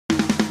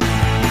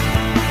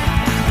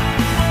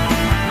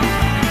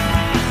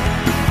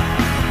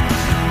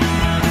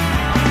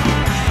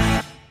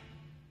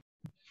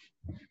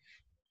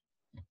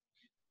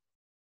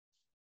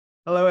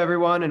Hello,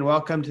 everyone, and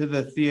welcome to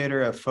the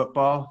Theater of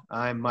Football.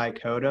 I'm Mike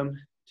Hodum.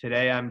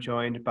 Today I'm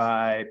joined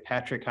by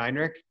Patrick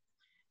Heinrich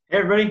Hey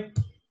everybody.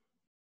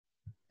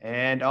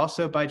 and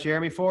also by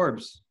Jeremy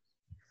Forbes.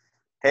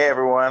 Hey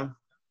everyone.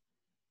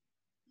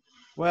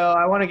 Well,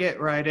 I want to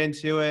get right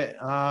into it.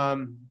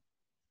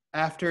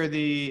 After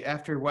the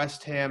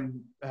West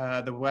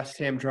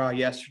Ham draw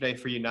yesterday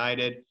for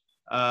United,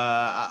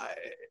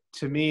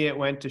 to me it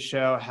went to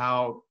show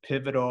how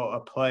pivotal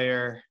a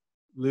player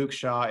Luke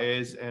Shaw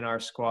is in our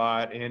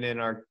squad and in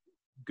our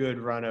good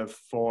run of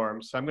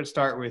form. So I'm going to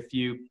start with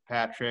you,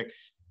 Patrick.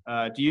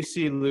 Do you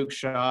see Luke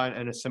Shaw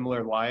in a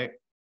similar light?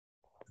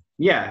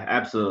 Yeah,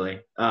 absolutely.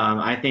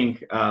 I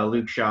think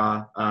Luke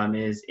Shaw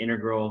is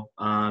integral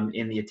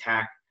in the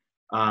attack,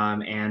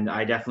 and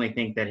I definitely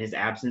think that his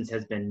absence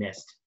has been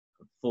missed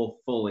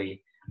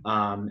fully.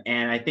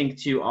 And I think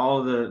to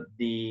all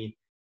the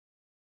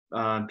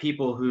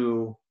people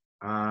who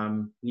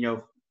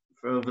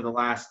for over the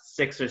last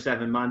 6 or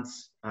 7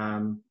 months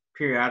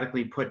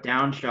periodically put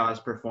down Shaw's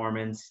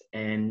performance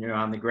and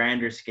on the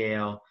grander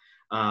scale,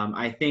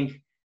 I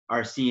think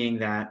are seeing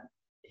that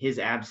his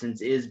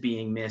absence is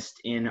being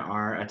missed in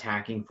our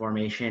attacking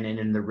formation and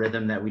in the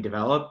rhythm that we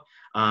develop.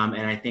 And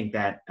I think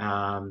that,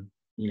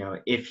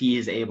 if he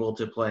is able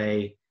to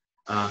play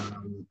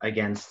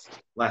against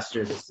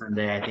Leicester this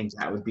Sunday, I think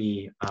that would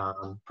be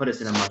put us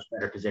in a much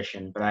better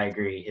position. But I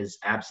agree, his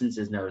absence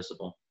is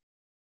noticeable.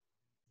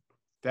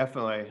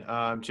 Definitely.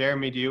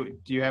 Jeremy, do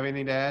you have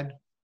anything to add?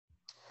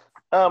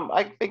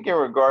 I think in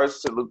regards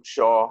to Luke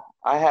Shaw,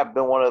 I have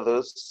been one of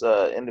those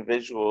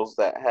individuals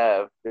that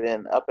have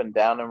been up and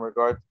down in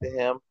regards to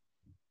him.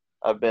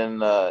 I've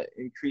been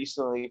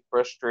increasingly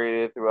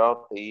frustrated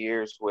throughout the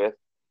years with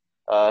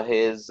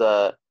his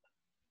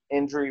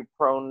injury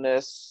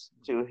proneness,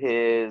 to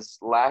his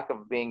lack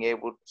of being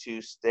able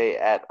to stay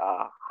at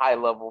a high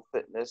level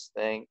fitness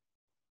thing.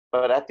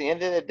 But at the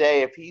end of the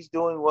day, if he's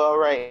doing well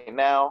right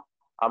now,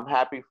 I'm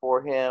happy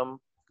for him.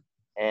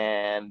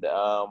 And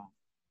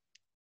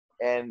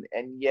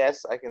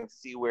yes, I can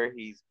see where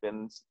he's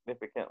been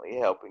significantly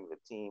helping the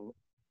team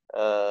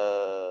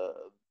uh,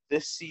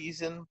 this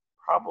season.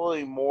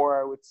 Probably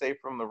more, I would say,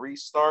 from the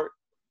restart.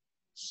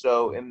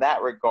 So in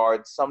that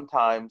regard,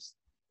 sometimes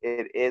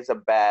it is a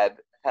bad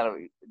kind of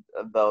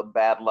the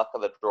bad luck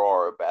of the draw,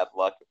 or bad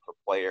luck if a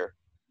player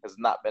has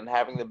not been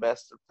having the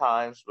best of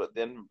times, but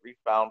then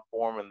refound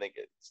form and they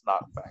get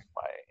knocked back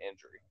by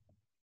injury.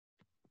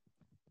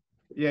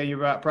 Yeah, you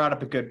brought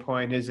up a good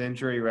point. His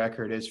injury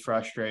record is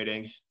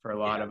frustrating for a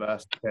lot Yeah. of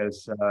us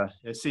because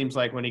it seems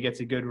like when he gets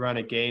a good run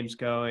of games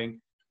going,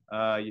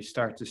 you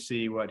start to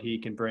see what he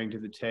can bring to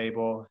the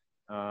table.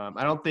 I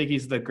don't think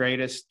he's the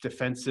greatest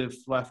defensive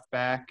left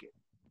back,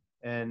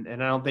 and I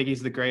don't think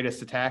he's the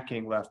greatest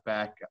attacking left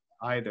back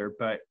either,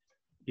 but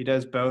he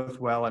does both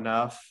well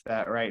enough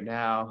that right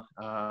now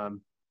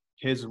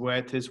his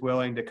width is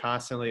willing to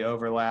constantly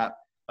overlap,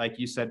 like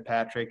you said,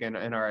 Patrick, in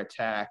our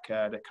attack,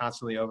 to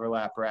constantly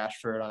overlap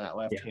Rashford on that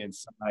Yeah. left-hand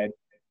side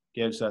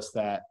gives us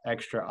that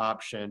extra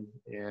option.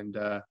 And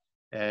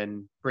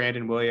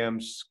Brandon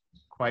Williams,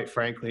 quite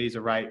frankly, he's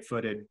a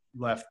right-footed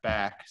left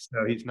back,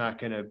 so he's not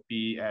going to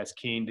be as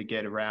keen to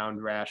get around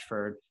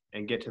Rashford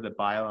and get to the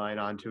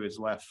byline onto his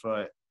left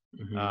foot,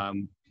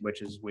 Mm-hmm.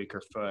 which is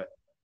weaker foot.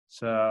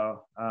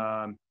 So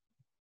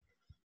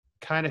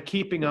kind of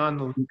keeping on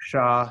the Luke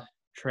Shaw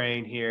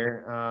train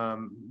here.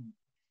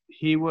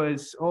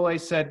 Ole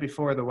said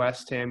before the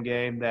West Ham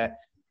game that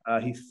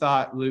he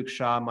thought Luke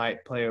Shaw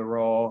might play a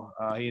role.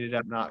 He ended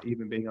up not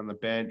even being on the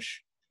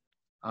bench.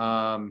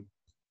 Um,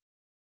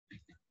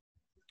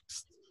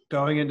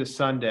 Going into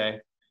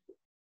Sunday,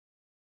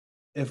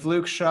 if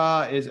Luke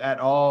Shaw is at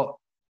all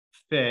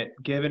fit,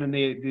 given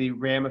the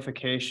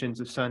ramifications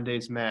of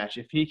Sunday's match,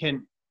 if he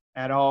can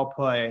at all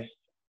play,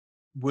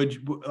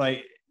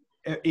 like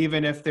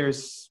even if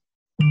there's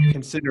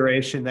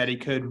consideration that he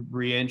could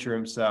re-injure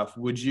himself,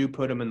 would you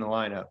put him in the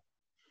lineup?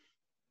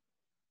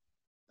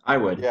 I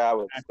would. Yeah, I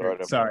would Patrick,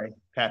 start him. sorry,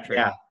 Patrick.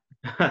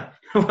 Yeah.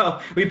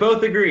 Well, we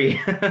both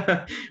agree.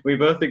 We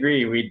both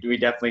agree. We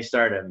definitely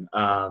start him.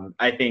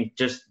 I think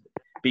just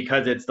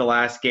because it's the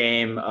last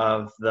game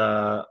of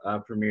the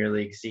Premier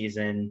League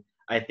season,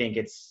 I think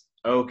it's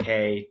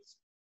okay,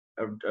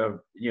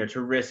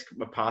 to risk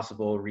a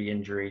possible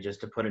re-injury just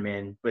to put him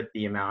in with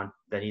the amount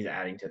that he's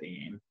adding to the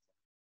game.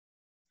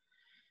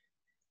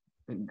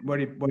 What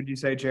did you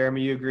say,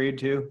 Jeremy? You agreed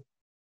to?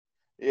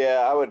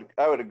 Yeah,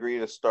 I would agree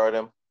to start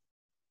him.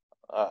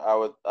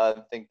 I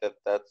think that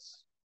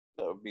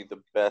would be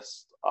the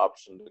best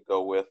option to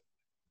go with,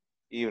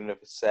 even if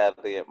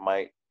sadly it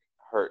might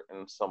hurt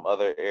in some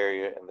other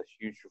area in the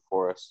future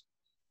for us.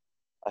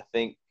 I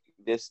think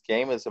this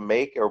game is a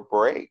make or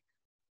break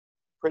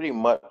pretty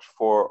much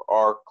for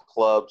our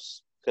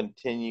club's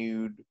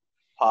continued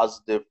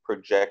positive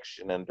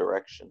projection and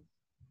direction.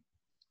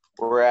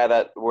 We're at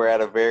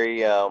a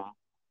very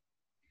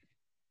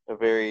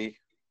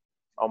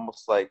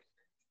almost like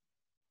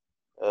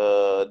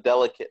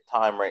delicate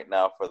time right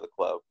now for the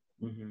club.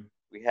 Mm-hmm.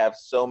 We have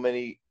so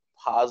many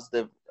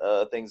positive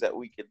things that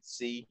we could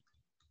see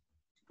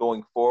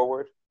going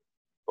forward.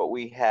 But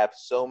we have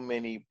so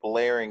many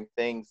blaring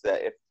things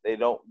that if they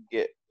don't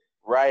get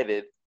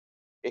righted,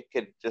 it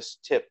could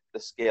just tip the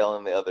scale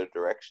in the other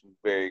direction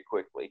very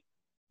quickly.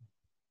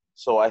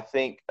 So I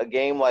think a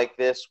game like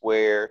this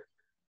where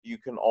you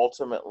can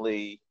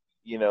ultimately,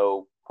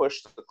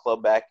 push the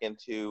club back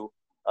into,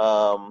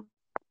 the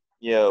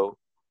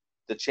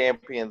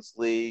Champions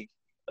League,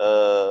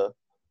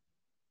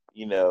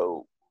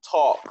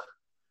 talk,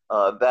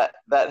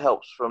 that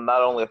helps from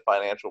not only a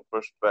financial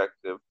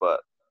perspective, but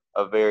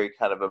a very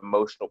kind of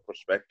emotional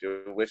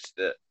perspective, which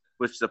the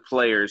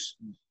players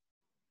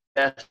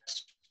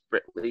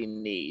desperately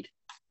need,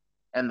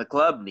 and the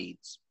club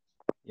needs.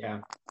 Yeah.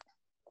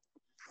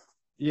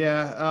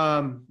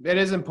 Yeah, it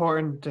is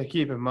important to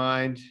keep in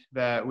mind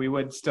that we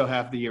would still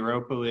have the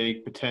Europa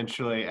League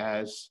potentially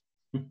as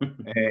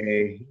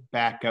a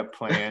backup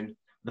plan.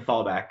 The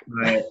fallback.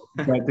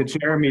 But to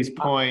Jeremy's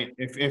point,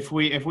 if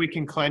we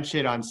can clench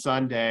it on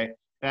Sunday,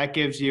 that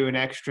gives you an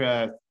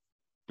extra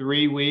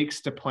 3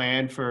 weeks to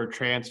plan for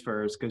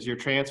transfers, because your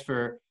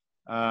transfer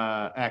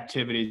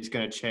activity is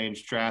going to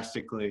change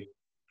drastically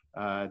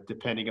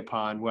depending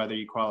upon whether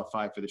you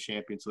qualify for the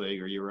Champions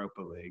League or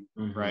Europa League,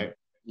 right?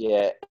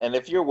 Yeah, and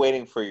if you're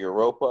waiting for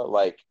Europa,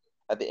 like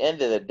at the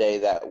end of the day,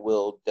 that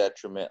will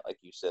detriment, like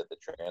you said, the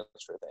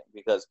transfer thing.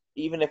 Because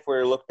even if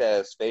we're looked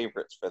at as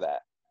favorites for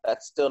that,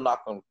 that's still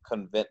not going to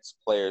convince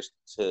players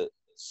to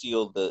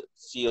seal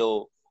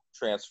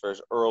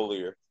transfers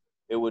earlier.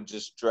 It would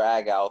just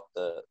drag out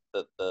the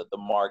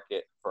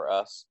market for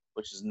us,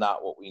 which is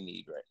not what we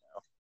need right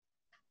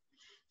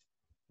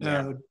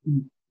now. No,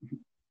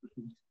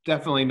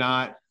 definitely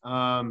not.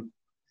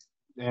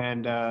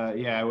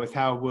 With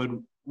how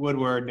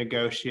Woodward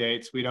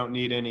negotiates, we don't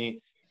need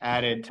any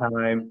added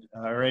time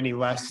or any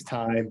less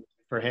time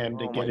for him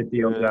to get a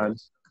deal done.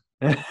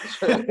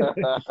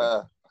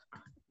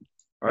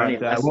 Or any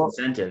less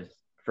incentive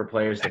for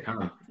players to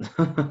come.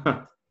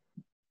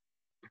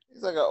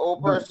 He's like an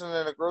old person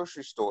in a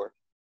grocery store.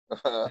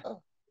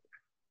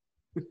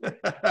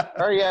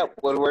 Hurry up,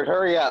 Woodward!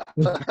 Hurry up!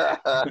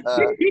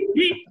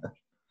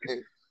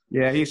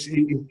 Yeah,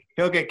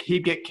 he'll get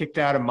kicked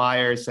out of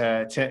Myers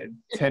 10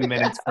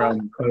 minutes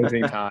from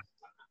closing time.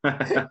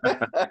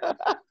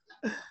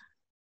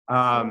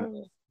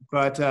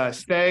 But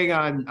staying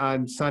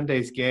on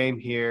Sunday's game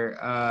here,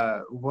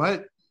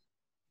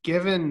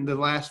 given the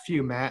last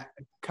few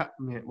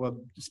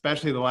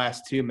especially the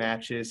last two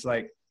matches,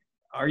 like,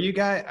 are you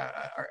guys?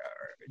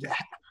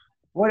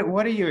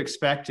 What are you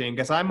expecting?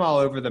 Because I'm all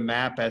over the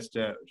map as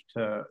to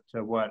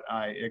what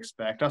I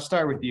expect. I'll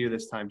start with you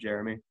this time,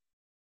 Jeremy.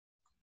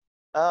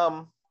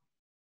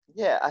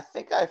 Yeah, I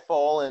think I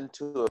fall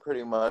into a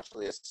pretty much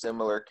a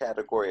similar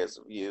category as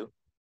you.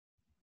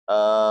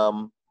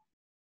 I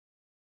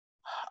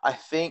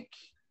think,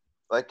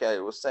 like I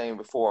was saying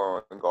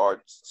before, in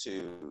regards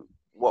to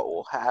what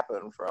will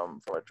happen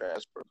from a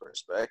transfer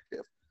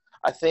perspective,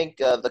 I think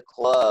the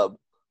club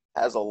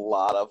has a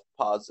lot of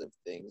positive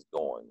things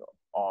going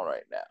on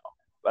right now.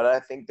 But I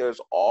think there's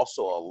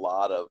also a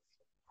lot of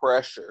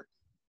pressure.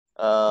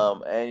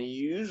 And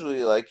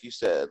usually, like you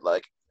said,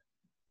 like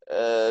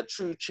a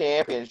true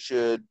champion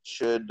should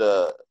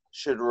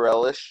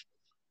relish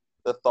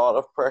the thought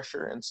of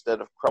pressure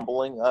instead of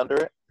crumbling under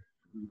it.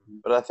 Mm-hmm.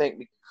 But I think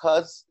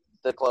because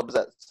the club is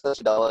at such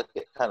a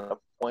delicate kind of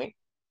point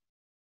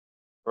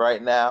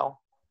right now,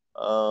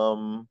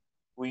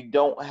 we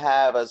don't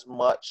have as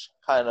much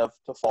kind of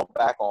to fall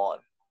back on.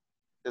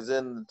 Because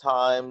in the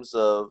times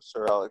of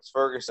Sir Alex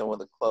Ferguson, when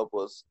the club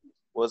was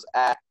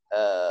at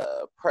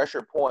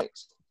pressure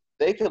points,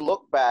 they could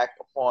look back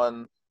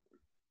upon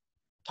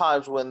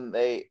times when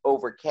they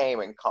overcame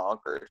and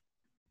conquered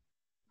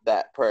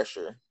that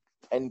pressure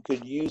and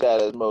could use that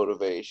as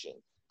motivation.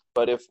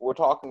 But if we're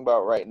talking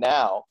about right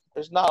now,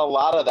 there's not a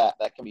lot of that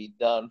can be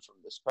done from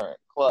this current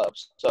club.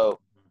 So,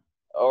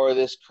 or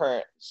this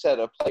current set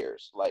of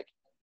players. Like,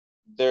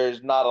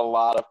 there's not a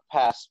lot of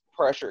past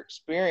pressure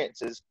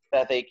experiences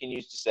that they can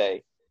use to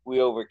say, we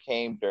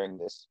overcame during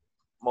this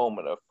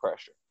moment of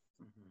pressure.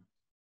 Mm-hmm.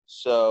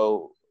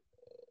 So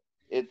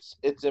it's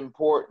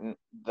important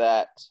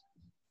that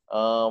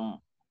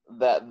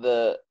that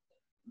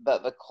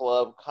the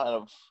club kind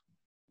of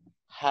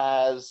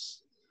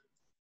has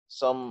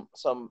some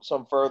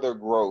further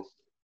growth,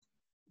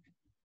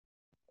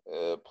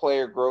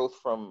 player growth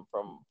from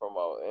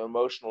an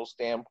emotional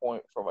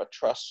standpoint, from a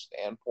trust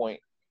standpoint.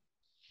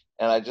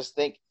 And I just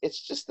think it's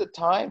just the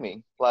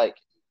timing, like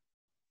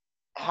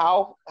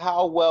how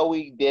well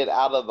we did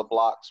out of the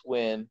blocks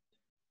when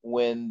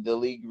the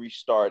league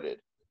restarted.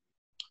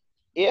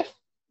 If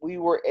we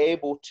were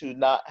able to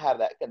not have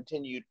that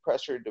continued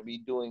pressure to be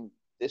doing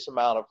this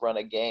amount of run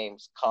of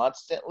games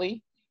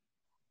constantly,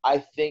 I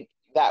think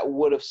that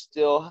would have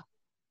still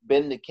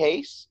been the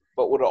case,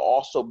 but would have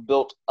also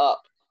built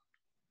up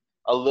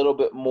a little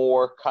bit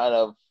more kind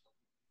of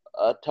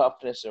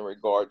toughness in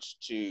regards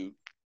to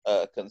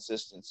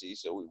consistency,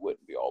 so we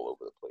wouldn't be all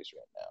over the place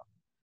right now.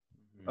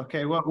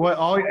 Okay,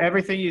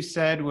 everything you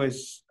said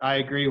was, I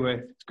agree with.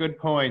 It's good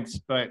points,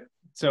 but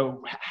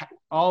So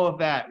all of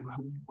that,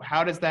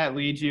 how does that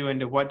lead you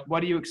into what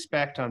do you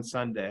expect on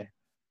Sunday?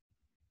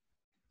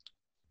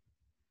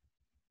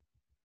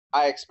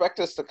 I expect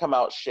us to come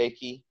out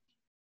shaky,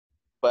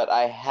 but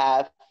I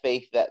have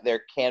faith that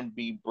there can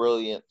be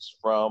brilliance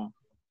from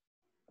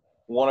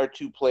one or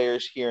two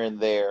players here and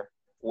there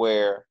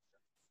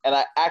and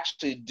I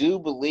actually do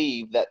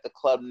believe that the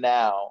club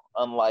now,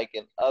 unlike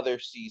in other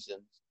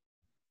seasons,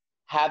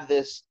 have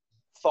this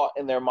thought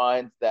in their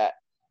minds that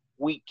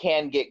we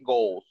can get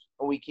goals,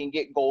 and we can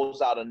get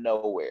goals out of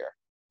nowhere.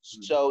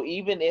 Mm-hmm. So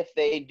even if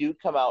they do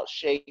come out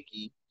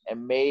shaky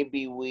and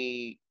maybe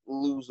we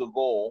lose a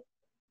goal,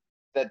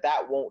 that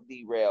won't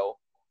derail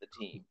the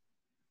team.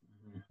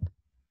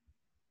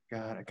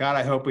 God,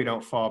 I hope we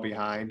don't fall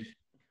behind.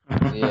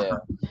 Yeah.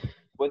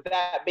 With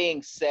that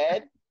being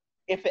said,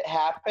 if it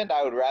happened,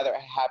 I would rather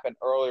it happen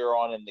earlier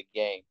on in the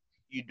game.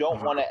 You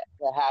don't want it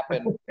to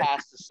happen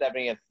past the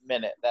 70th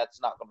minute. That's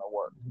not going to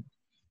work.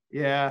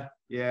 Yeah.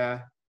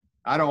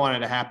 I don't want it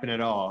to happen at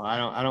all.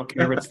 I don't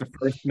care if it's the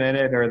first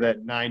minute or the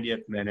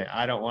 90th minute.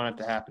 I don't want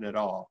it to happen at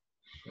all.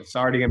 It's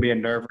already going to be a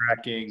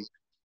nerve-wracking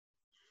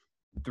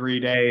 3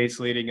 days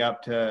leading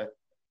up to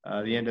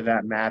the end of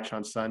that match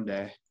on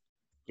Sunday.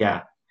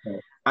 Yeah.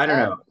 I don't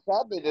know.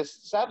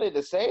 Sadly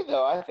to say,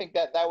 though, I think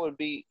that would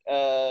be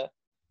a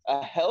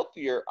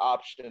healthier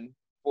option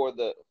for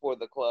the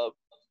club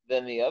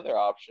than the other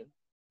option.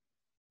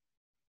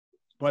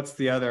 What's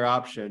the other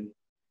option?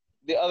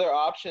 The other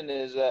option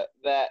is that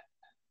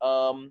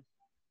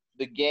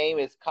the game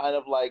is kind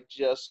of like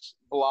just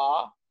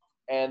blah,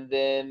 and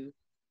then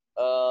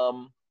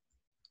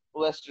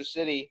Leicester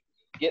City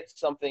gets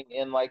something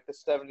in like the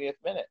 70th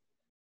minute.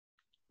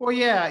 Well,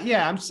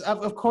 yeah.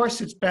 Of course,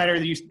 it's better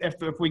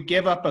if we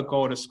give up a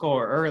goal to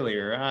score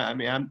earlier.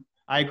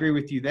 I agree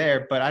with you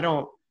there, but I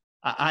don't.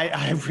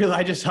 I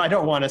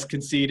don't want us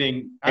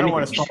conceding. I don't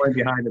want us falling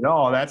behind at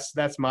all.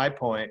 That's my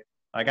point.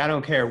 Like, I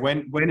don't care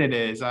when it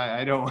is.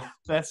 I don't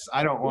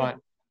want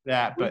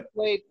that. But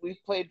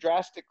we've played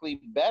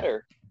drastically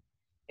better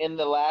in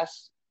the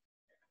last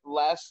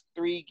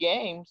 3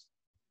 games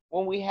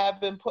when we have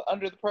been put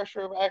under the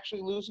pressure of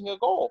actually losing a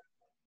goal.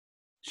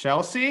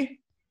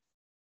 Chelsea?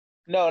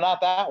 No, not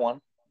that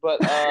one.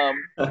 But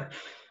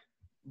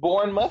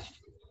Bournemouth.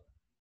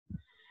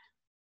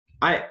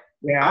 I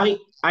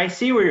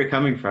see where you're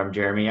coming from,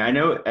 Jeremy.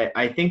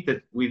 I think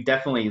that we've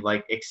definitely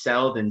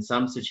excelled in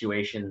some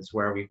situations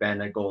where we've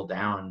been a goal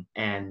down,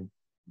 and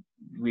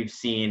we've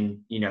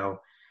seen,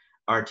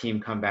 our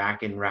team come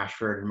back, and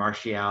Rashford and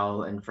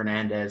Martial and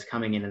Fernandez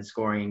coming in and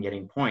scoring and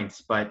getting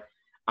points. But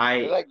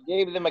I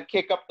gave them a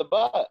kick up the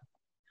butt.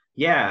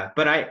 Yeah,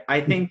 but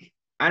I think,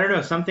 I don't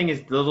know, something is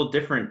a little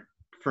different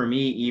for me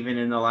even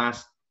in the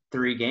last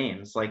 3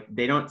 games. Like,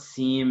 they don't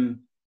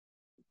seem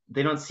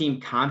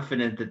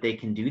confident that they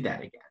can do that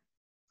again.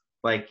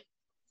 Like,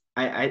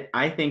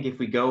 I think if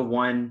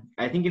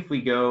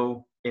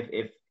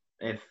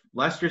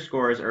Leicester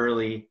scores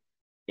early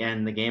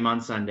in the game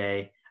on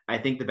Sunday, I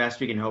think the best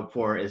we can hope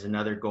for is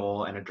another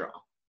goal and a draw.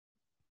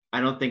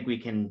 I don't think we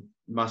can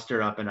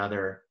muster up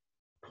another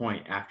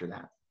point after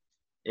that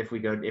if we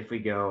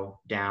go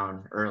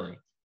down early.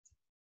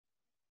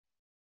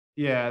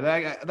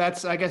 Yeah,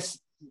 that's I guess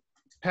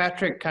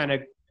Patrick kind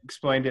of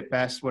explained it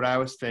best. What I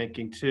was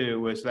thinking too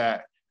was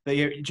that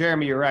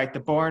Jeremy, you're right. The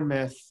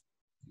Bournemouth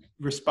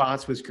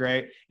response was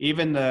great.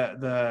 Even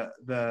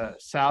the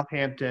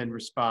Southampton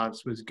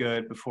response was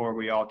good before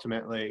we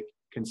ultimately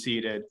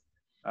conceded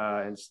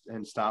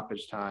in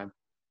stoppage time.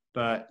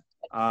 But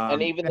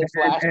and even this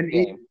last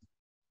game.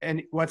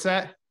 And what's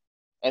that?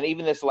 And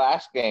even this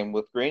last game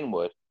with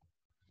Greenwood.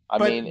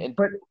 But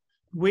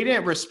we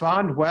didn't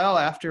respond well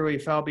after we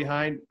fell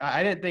behind.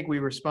 I didn't think we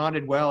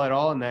responded well at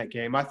all in that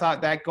game. I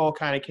thought that goal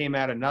kind of came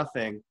out of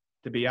nothing,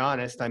 to be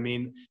honest.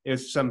 It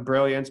was some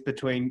brilliance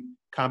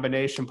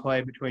combination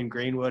play between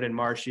Greenwood and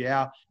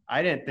Martial.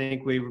 I didn't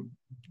think we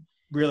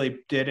really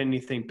did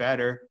anything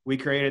better. We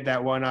created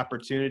that one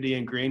opportunity,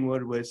 and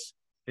Greenwood was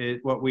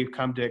what we've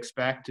come to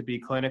expect, to be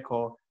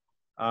clinical.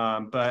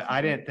 But I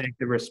didn't think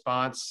the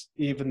response,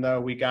 even though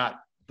we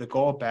got the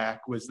goal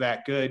back, was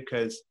that good,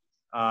 because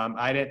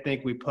I didn't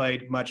think we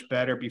played much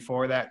better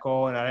before that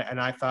goal, and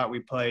I thought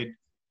we played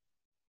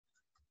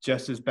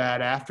just as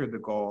bad after the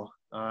goal.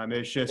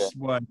 It's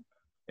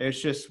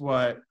just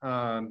what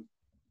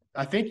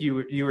I think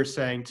you were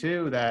saying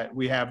too, that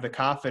we have the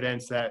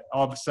confidence that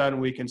all of a sudden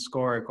we can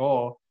score a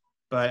goal,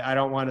 but I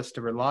don't want us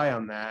to rely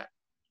on that.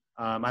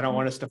 I don't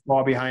want us to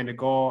fall behind a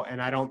goal, and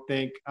I don't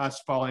think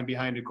us falling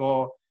behind a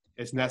goal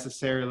is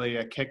necessarily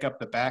a kick up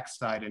the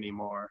backside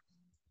anymore.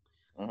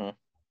 Mm-hmm.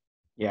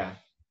 Yeah.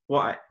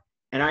 Well,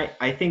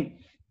 I think,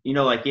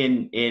 like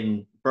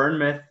in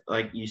Bournemouth,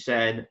 like you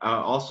said,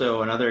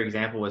 also another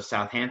example was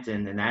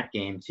Southampton in that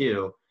game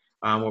too,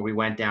 where we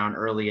went down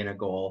early in a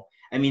goal.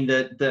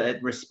 The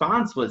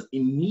response was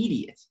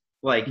immediate.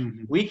 Like,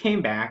 we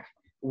came back,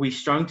 we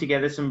strung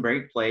together some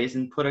great plays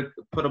and put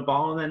a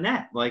ball in the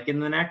net, like in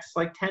the next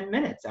 10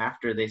 minutes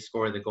after they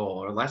scored the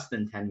goal, or less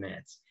than 10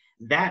 minutes.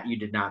 That you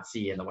did not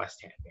see in the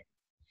West Ham game.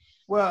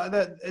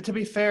 Well, to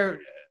be fair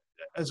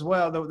as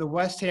well, the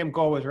West Ham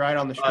goal was right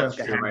on the That's stroke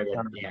of true, right at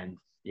halftime. the end.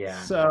 Yeah,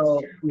 that's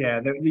So, true. yeah,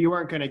 you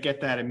weren't going to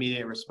get that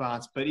immediate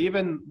response. But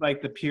even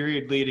like the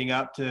period leading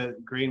up to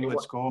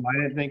Greenwood's goal,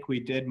 I didn't think we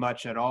did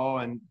much at all.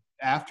 And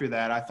after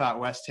that, I thought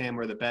West Ham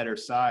were the better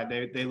side.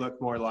 They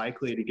looked more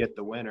likely to get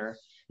the winner.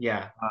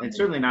 Yeah, and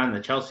certainly not in the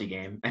Chelsea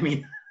game. I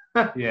mean,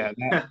 Yeah,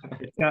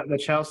 the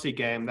Chelsea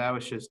game, that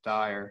was just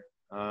dire.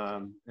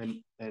 And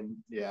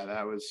yeah,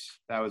 that was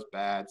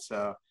bad.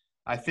 So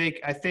I think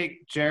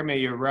Jeremy,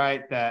 you're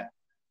right that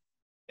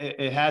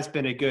it has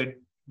been a good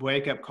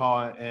wake up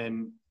call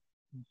in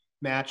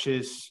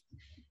matches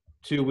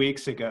 2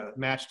 weeks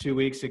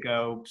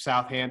ago,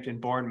 Southampton,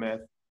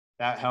 Bournemouth,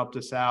 that helped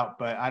us out.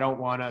 But I don't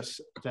want us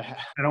to,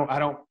 I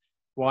don't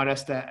want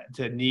us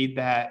to need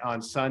that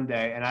on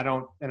Sunday. And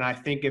I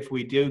think if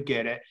we do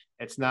get it,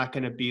 it's not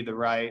going to be the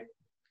right,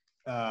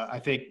 I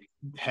think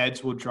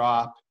heads will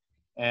drop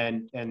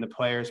and the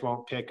players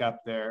won't pick up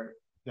their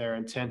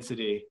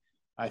intensity.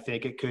 I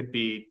think it could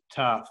be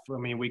tough. I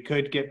mean, we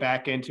could get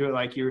back into it,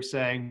 like you were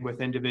saying,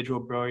 with individual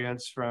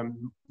brilliance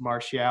from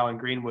Martial and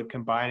Greenwood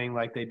combining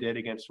like they did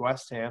against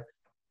West Ham.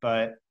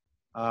 But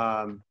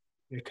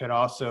it could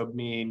also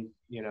mean,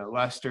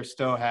 Leicester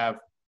still have,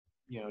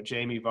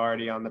 Jamie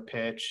Vardy on the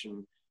pitch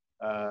and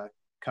a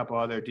couple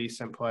other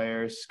decent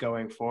players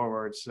going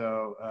forward.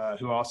 So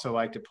who also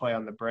like to play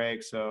on the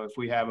break. So if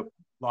we have a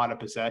lot of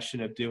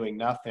possession of doing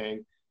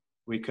nothing,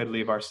 we could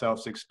leave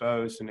ourselves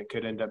exposed and it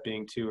could end up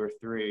being 2 or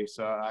 3.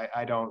 So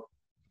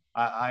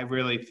I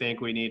really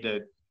think we need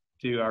to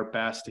do our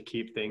best to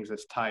keep things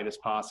as tight as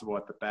possible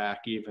at the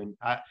back.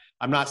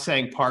 I'm not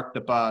saying park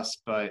the bus,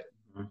 but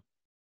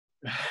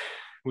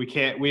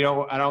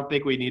I don't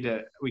think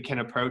we can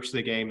approach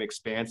the game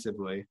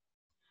expansively.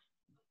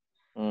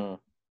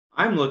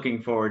 I'm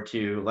looking forward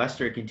to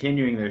Leicester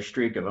continuing their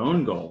streak of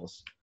own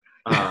goals.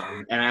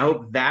 And I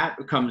hope that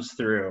comes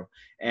through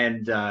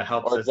and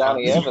helps us out.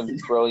 Johnny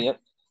Evans, brilliant.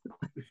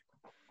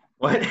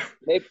 What?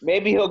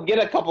 Maybe he'll get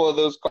a couple of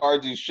those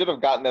cards he should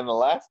have gotten in the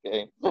last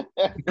game.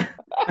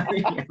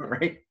 Yeah,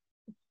 right.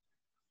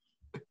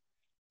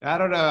 I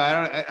don't know.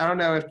 I don't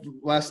know if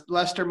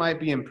Leicester might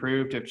be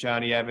improved if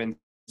Johnny Evans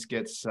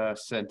gets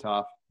sent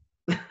off.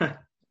 Yeah.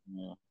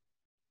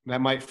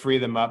 That might free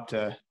them up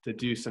to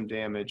do some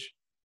damage.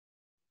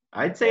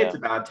 I'd say it's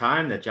about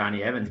time that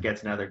Johnny Evans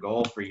gets another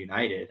goal for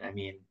United. I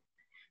mean,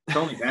 it's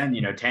only been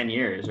 10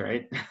 years,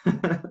 right?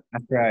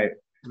 That's right.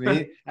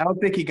 I don't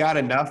think he got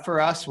enough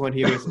for us when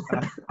he was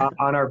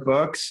on our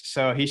books,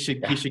 so he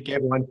should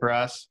get one for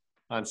us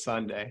on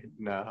Sunday.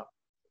 No,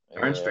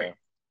 darn straight.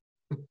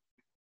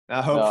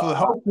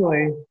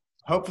 Hopefully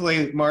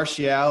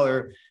Martial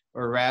or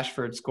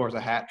Rashford scores a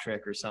hat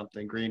trick or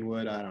something.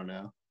 Greenwood, I don't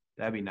know.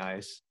 That'd be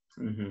nice.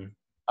 Mm-hmm.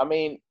 I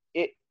mean,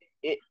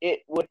 it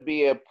would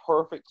be a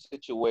perfect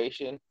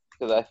situation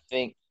because I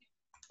think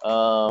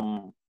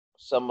some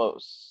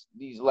of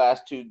these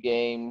last 2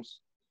 games,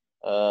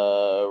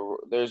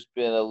 there's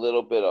been a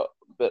little bit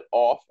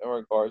off in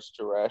regards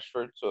to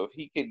Rashford. So if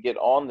he could get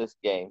on this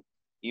game,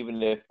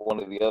 even if one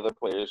of the other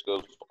players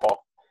goes off,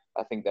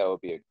 I think that would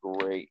be a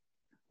great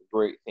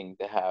thing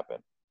to happen.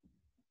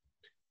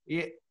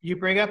 You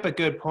bring up a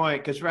good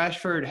point because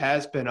Rashford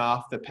has been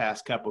off the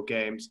past couple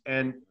games,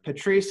 and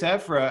Patrice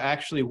Evra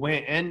actually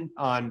went in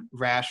on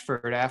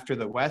Rashford after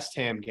the West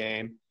Ham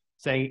game,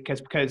 saying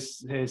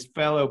because his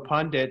fellow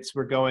pundits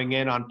were going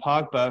in on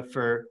Pogba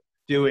for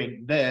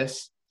doing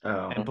this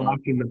and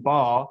blocking the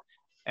ball,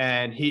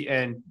 and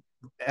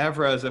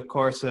Evra is of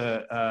course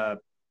a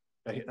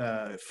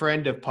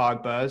friend of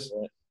Pogba's,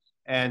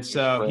 and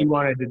so he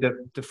wanted to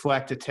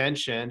deflect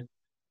attention.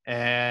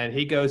 And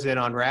he goes in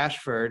on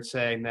Rashford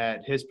saying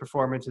that his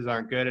performances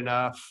aren't good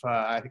enough.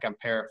 I think I'm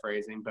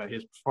paraphrasing, but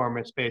his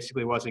performance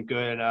basically wasn't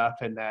good enough,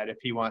 and that if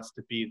he wants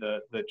to be the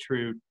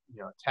true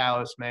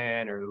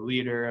talisman or the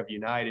leader of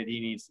United, he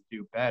needs to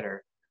do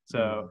better.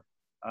 So,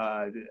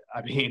 I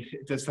mean,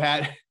 does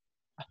that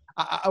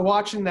 –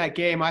 watching that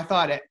game, I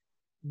thought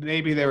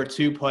maybe there were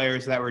 2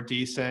 players that were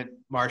decent,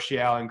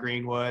 Martial and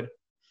Greenwood,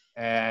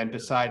 and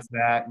besides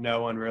that,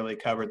 no one really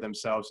covered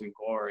themselves in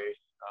glory.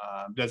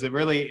 Is it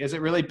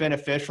really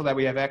beneficial that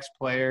we have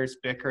ex-players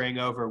bickering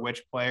over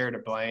which player to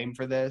blame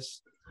for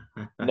this?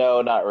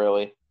 No, not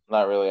really.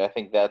 Not really. I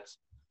think that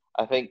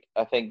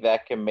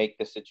can make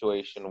the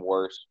situation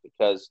worse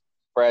because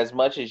for as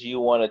much as you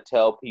want to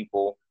tell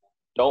people,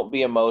 don't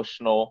be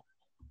emotional,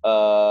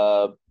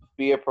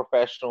 be a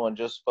professional and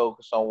just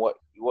focus on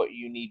what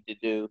you need to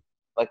do.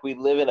 Like we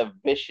live in a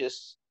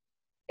vicious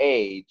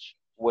age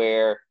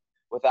where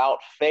without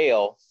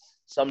fail,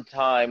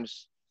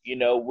 sometimes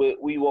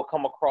we will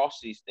come across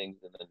these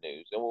things in the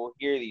news and we'll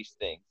hear these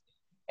things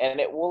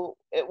and it will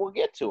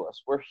get to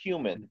us. We're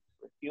human.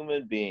 We're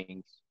human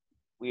beings.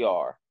 We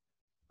are.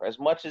 For as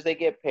much as they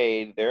get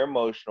paid, they're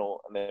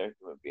emotional and they're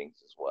human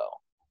beings as well.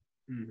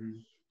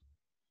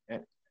 Mm-hmm.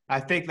 I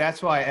think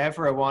that's why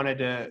Evra wanted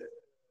to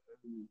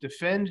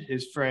defend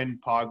his friend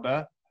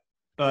Pogba,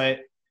 but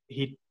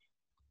he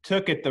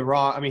took it the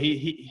wrong. I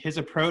mean, his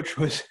approach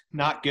was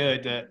not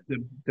good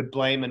to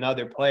blame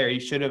another player.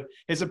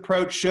 His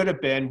approach should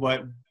have been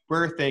what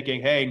we're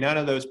thinking. Hey, none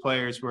of those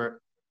players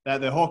were. That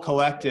the whole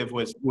collective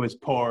was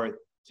poor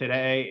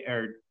today,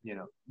 or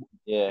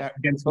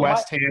against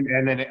West Ham,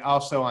 and then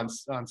also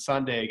on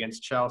Sunday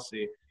against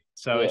Chelsea.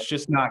 So it's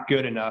just not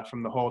good enough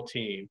from the whole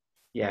team.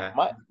 Yeah.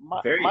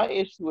 My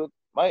issue with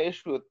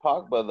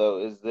Pogba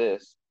though is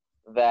this,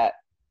 that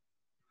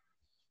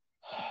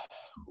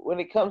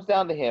when it comes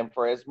down to him,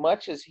 for as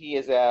much as he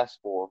has asked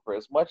for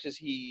as much as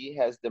he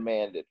has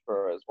demanded,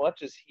 for as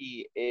much as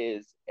he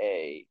is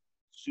a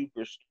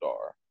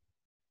superstar,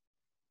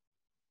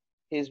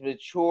 his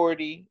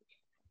maturity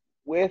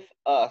with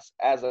us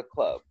as a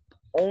club,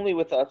 only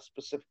with us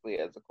specifically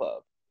as a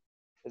club,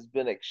 has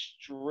been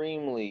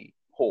extremely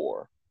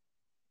poor.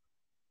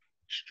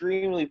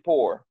 Extremely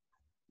poor.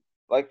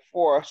 Like,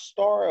 for a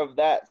star of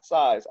that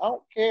size, I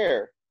don't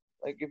care.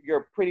 Like, if you're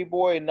a pretty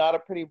boy, not a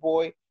pretty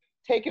boy,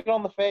 take it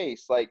on the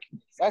face. Like,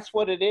 that's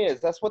what it is.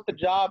 That's what the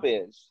job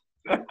is.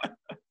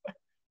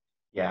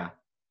 Yeah.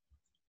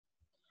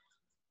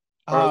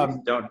 Or at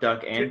least don't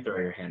duck and throw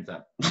your hands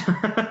up.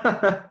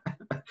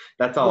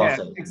 That's all I'll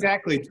say.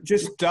 Exactly.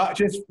 Just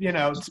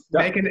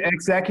make an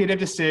executive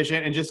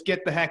decision and just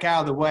get the heck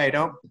out of the way.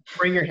 Don't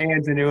bring your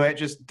hands into it.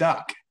 Just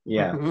duck.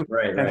 Yeah,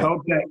 right. And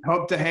hope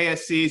De Gea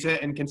sees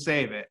it and can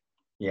save it.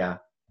 Yeah.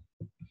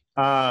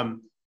 To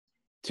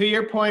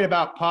your point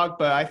about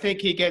Pogba, I think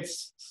he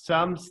gets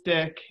some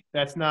stick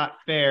that's not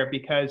fair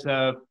because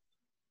of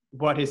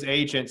what his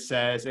agent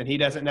says, and he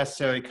doesn't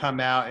necessarily come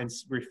out and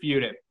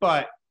refute it.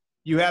 But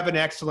you have an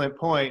excellent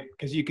point,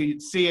 because you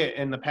could see it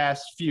in the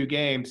past few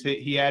games.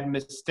 He had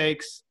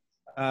mistakes.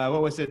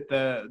 What was it?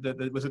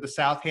 Was it the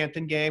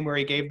Southampton game where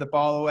he gave the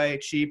ball away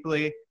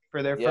cheaply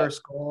for their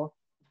first goal?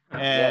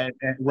 And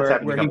where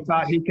he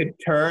thought he could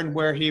turn,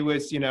 where he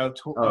was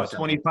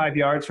 25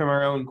 yards from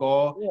our own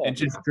goal and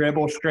just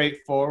dribble straight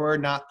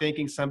forward, not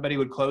thinking somebody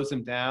would close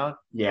him down.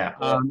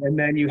 And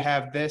then you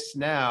have this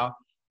now.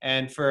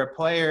 And for a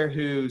player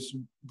whose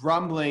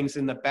rumblings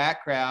in the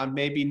background,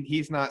 maybe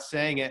he's not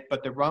saying it,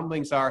 but the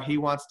rumblings are he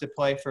wants to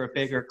play for a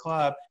bigger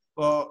club.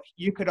 Well,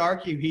 you could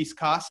argue he's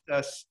cost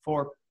us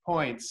 4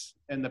 points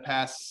in the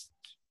past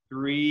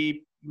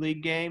 3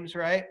 league games,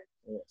 right?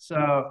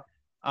 So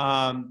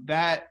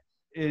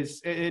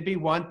it'd be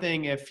one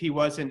thing if he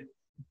wasn't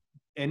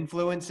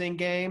influencing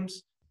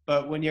games,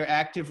 but when you're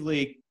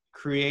actively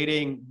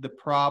creating the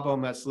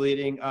problem that's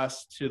leading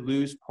us to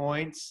lose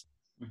points,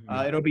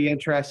 it'll be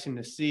interesting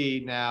to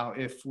see now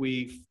if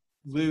we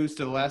lose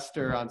to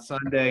Leicester on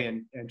Sunday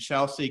and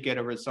Chelsea get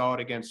a result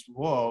against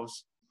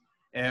Wolves,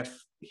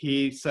 if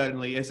he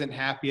suddenly isn't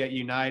happy at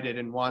United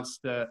and wants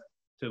to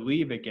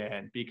leave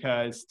again.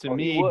 Because to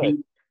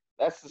me,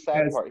 that's the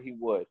sad part. He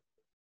would.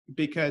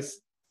 Because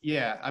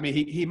I mean,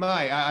 he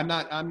might. I'm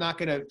not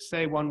going to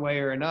say one way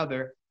or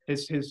another.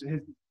 His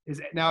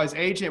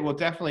agent will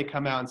definitely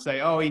come out and say,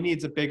 "Oh, he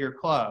needs a bigger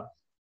club."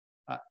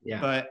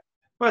 But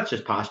it's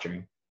just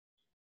posturing.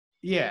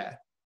 Yeah,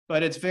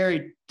 but it's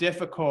very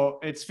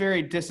difficult. It's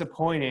very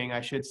disappointing,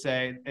 I should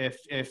say,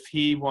 if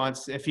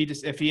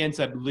he ends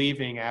up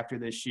leaving after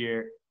this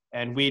year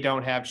and we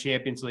don't have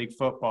Champions League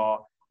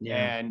football.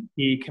 And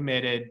he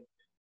committed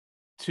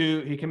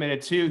two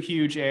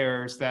huge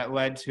errors that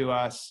led to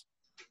us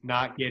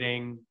not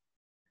getting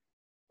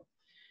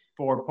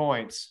 4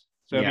 points.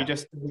 So if he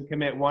just doesn't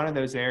commit one of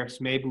those errors,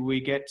 maybe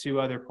we get 2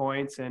 other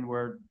points and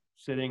we're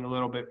sitting a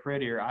little bit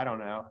prettier. I don't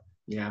know.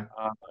 Yeah.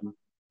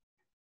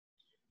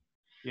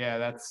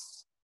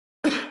 That's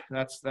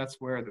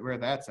where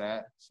that's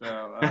at.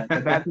 So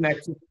but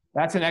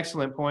that's an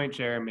excellent point,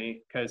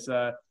 Jeremy, because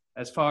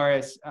as far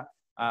as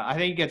I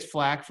think he gets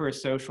flack for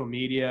his social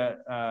media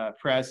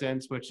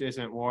presence, which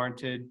isn't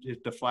warranted.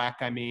 The flack,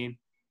 I mean,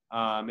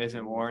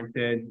 isn't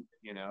warranted.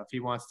 If he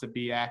wants to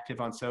be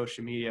active on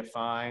social media,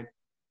 fine.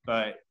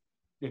 But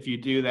if you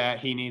do that,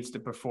 he needs to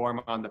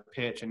perform on the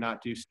pitch and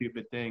not do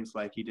stupid things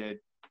like he did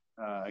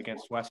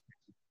against West Ham.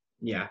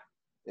 Yeah,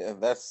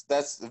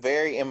 that's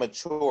very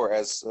immature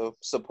as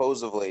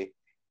supposedly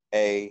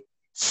a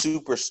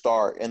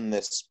superstar in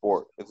this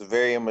sport. It's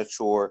very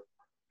immature.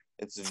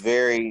 It's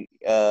very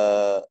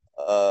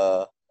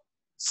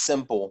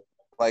simple.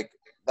 Like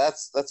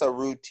that's a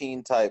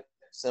routine type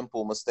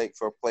simple mistake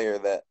for a player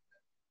that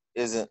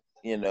isn't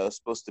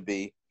supposed to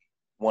be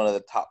one of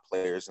the top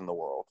players in the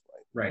world.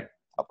 Right.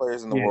 Top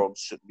players in the world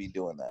shouldn't be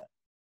doing that.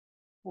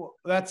 Well,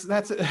 that's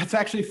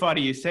actually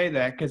funny you say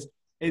that, because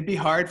it'd be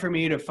hard for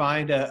me to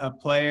find a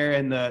player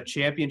in the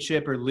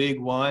Championship or League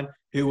One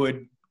who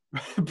would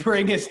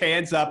bring his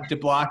hands up to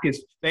block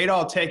his – they'd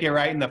all take it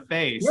right in the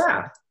face.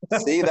 Yeah.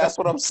 See, that's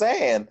what I'm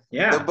saying.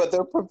 Yeah. But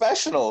they're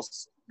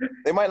professionals.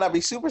 They might not be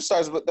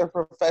superstars, but they're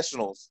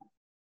professionals.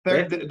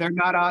 They're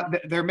not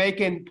 – they're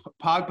making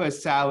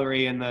Pogba's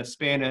salary in the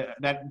span of –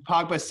 that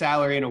Pogba's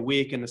salary in a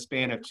week in the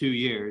span of 2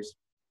 years.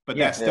 But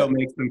that still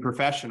makes them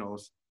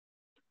professionals.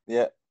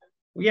 Yeah.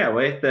 Yeah,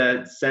 we have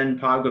to send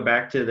Pogba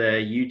back to the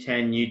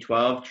U10,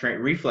 U12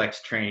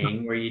 reflex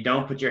training where you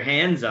don't put your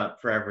hands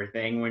up for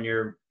everything when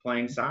you're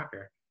playing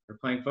soccer. We're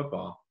playing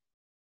football.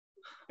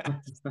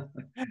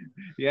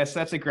 Yes,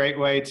 that's a great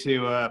way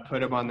to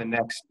put him on the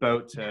next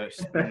boat to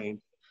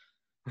Spain.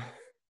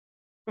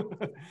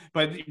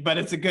 but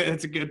it's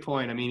a good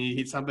point. I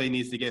mean, somebody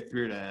needs to get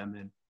through to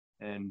him,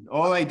 and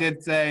Ole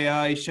did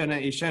say he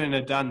shouldn't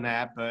have done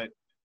that, but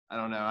I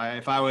don't know.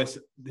 If I was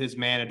his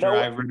manager,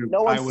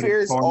 no one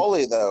fears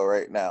Ole though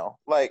right now.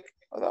 Like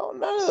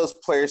none of those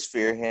players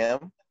fear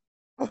him.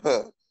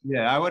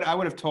 Yeah, I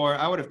would have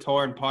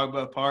torn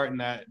Pogba apart in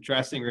that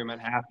dressing room at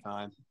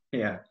halftime.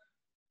 Yeah.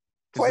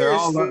 Players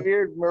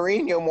feared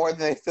Mourinho more than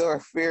they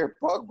fear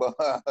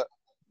Pogba,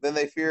 than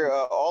they fear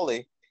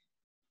Ole.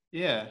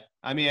 Yeah,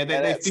 I mean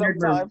they feared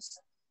sometimes.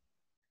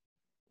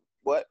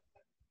 What?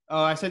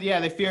 Oh, I said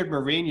they feared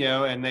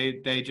Mourinho, and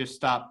they just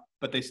stopped,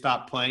 but they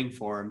stopped playing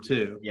for him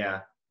too.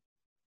 Yeah.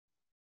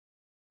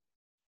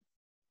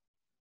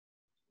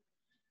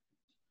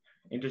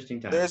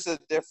 Interesting time. There's a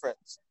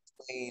difference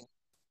between.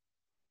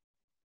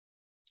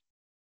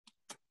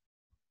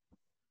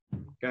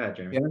 Go ahead,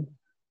 Jeremy. Yeah.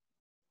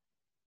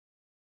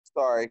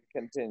 Sorry,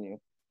 continue.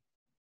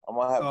 I'm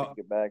gonna have to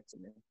get back to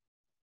me.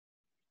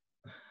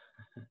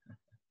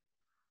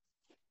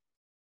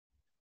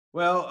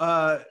 Well,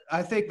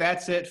 I think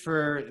that's it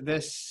for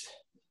this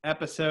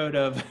episode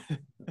of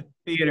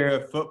Theater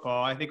of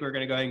Football. I think we're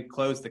going to go ahead and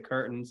close the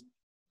curtains.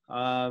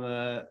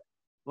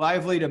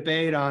 Lively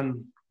debate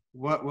on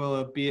what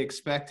will be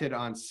expected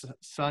on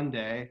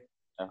Sunday.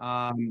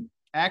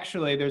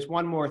 Actually, there's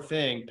one more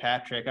thing,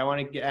 Patrick. I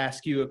want to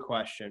ask you a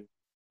question.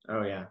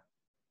 Oh, yeah.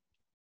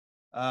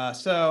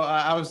 So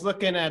I was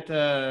looking at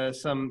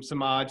some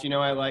odds.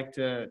 I like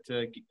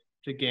to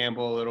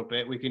gamble a little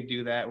bit. We can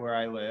do that where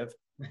I live.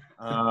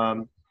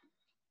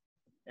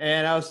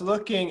 And I was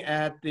looking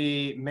at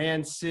the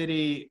Man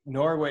City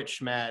Norwich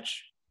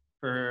match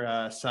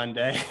for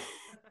Sunday,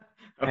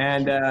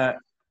 and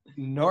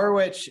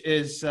Norwich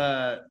is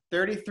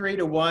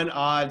 33-1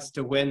 odds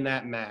to win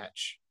that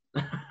match.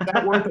 Is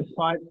that worth a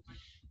punt?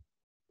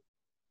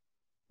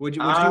 Would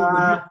you?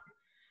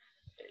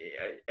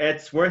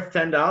 It's worth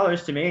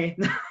 $10 to me.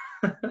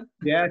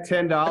 Yeah,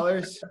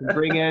 $10.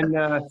 Bring in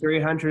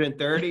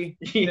 330.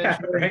 Yeah,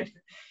 right.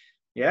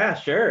 Yeah,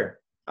 sure.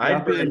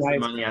 I'd put some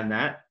money on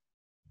that.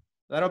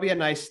 That'll be a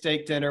nice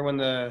steak dinner when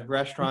the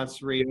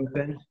restaurants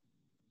reopen.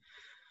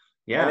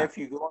 Yeah. And if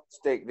you go on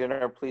steak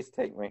dinner, please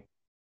take me.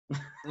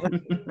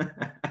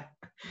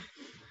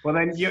 Well,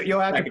 then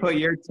you'll have to put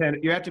your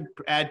You have to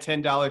add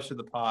 $10 to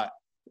the pot.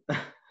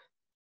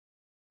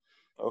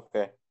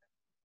 Okay.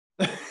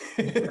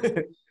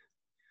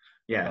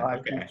 Yeah.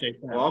 Okay.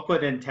 Well, I'll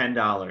put in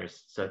 $10,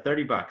 so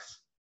 $30.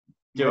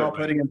 You're all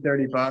putting in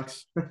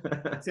 $30.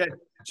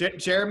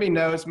 Jeremy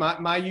knows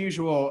my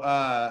usual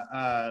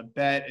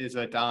bet is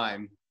a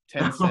dime,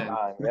 10 cents.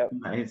 Yep.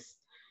 Nice.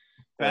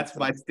 That's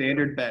my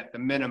standard bet, the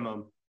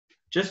minimum.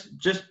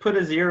 Just put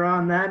a 0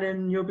 on that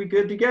and you'll be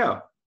good to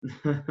go.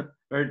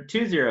 Or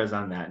 2 zeros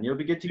on that and you'll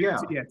be good to go.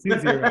 Yeah, 2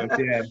 zeros.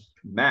 Yeah,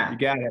 Matt, you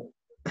got it.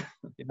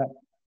 Yeah.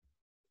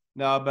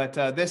 No, but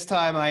this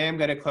time I am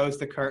going to close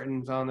the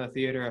curtains on the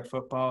Theater of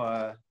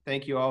Football.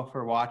 Thank you all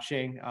for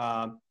watching.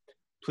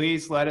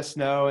 Please let us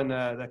know in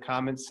the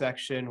comments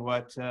section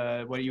what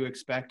you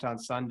expect on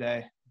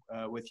Sunday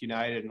with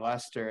United and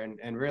Leicester,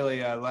 and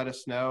really let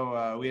us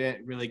know. We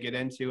didn't really get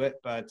into it,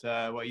 but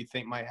what you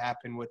think might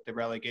happen with the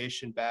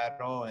relegation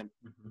battle and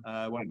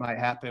what might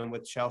happen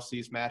with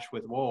Chelsea's match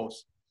with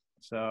Wolves.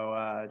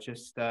 So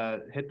just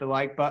hit the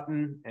like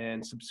button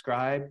and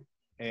subscribe,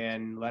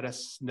 and let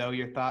us know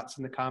your thoughts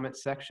in the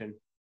comments section.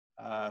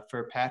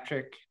 For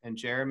Patrick and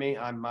Jeremy,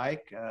 I'm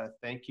Mike.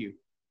 Thank you.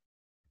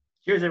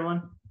 Cheers,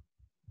 everyone.